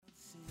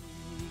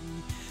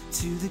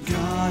To the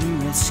God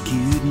who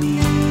rescued me,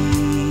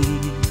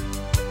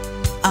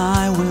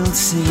 I will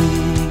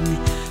sing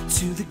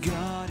to the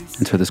God who...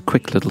 And so this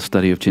quick little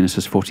study of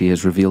Genesis 40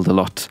 has revealed a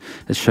lot.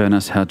 It's shown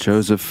us how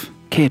Joseph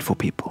cared for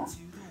people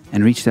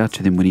and reached out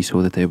to them when he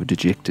saw that they were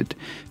dejected.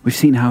 We've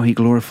seen how he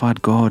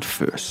glorified God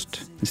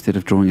first instead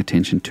of drawing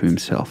attention to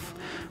himself.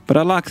 But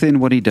I like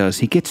then what he does.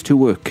 He gets to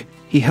work.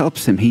 He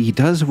helps them. He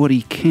does what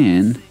he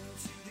can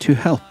to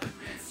help.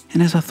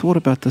 And as I thought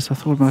about this, I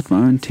thought about my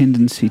own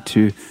tendency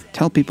to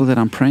tell people that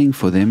I'm praying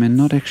for them and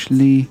not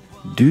actually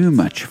do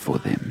much for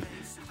them.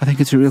 I think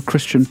it's a real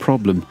Christian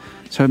problem.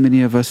 So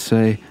many of us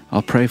say,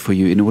 I'll pray for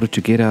you in order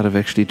to get out of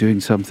actually doing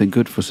something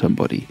good for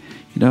somebody.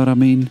 You know what I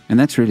mean? And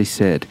that's really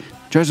sad.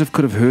 Joseph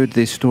could have heard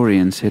their story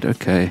and said,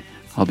 okay,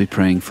 I'll be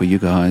praying for you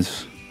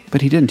guys.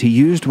 But he didn't. He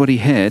used what he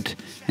had,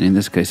 and in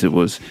this case it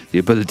was the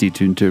ability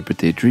to interpret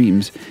their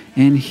dreams,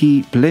 and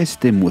he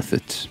blessed them with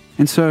it.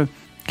 And so,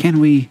 can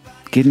we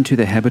get into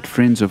the habit,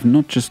 friends, of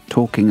not just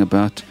talking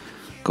about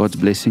God's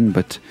blessing,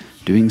 but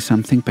doing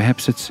something?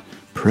 Perhaps it's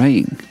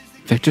praying.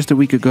 In fact, just a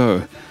week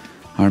ago,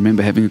 I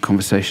remember having a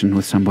conversation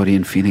with somebody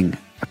and feeling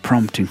a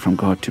prompting from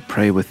God to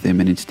pray with them,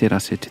 and instead I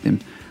said to them,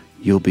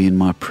 you'll be in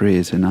my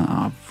prayers, and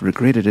I've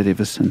regretted it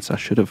ever since. I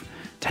should have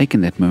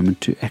taken that moment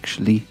to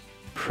actually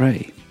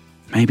pray.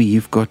 Maybe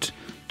you've got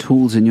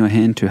tools in your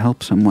hand to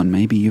help someone.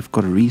 Maybe you've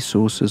got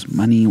resources,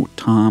 money or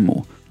time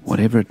or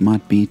whatever it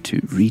might be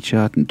to reach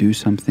out and do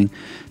something.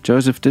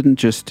 Joseph didn't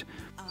just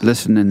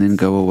listen and then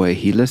go away.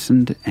 He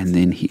listened and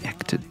then he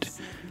acted.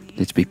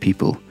 Let's be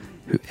people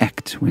who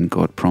act when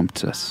God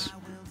prompts us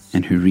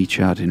and who reach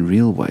out in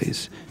real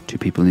ways to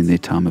people in their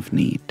time of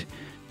need.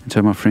 And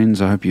so, my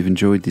friends, I hope you've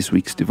enjoyed this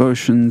week's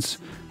devotions.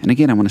 And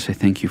again, I want to say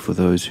thank you for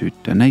those who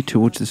donate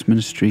towards this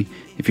ministry.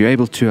 If you're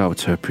able to, I would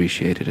so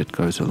appreciate it. It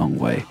goes a long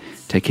way.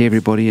 Take care,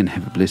 everybody, and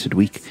have a blessed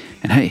week.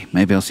 And hey,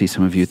 maybe I'll see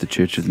some of you at the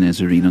Church of the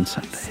Nazarene on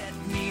Sunday.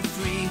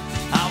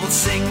 I will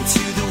sing to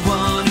the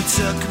one who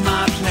took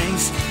my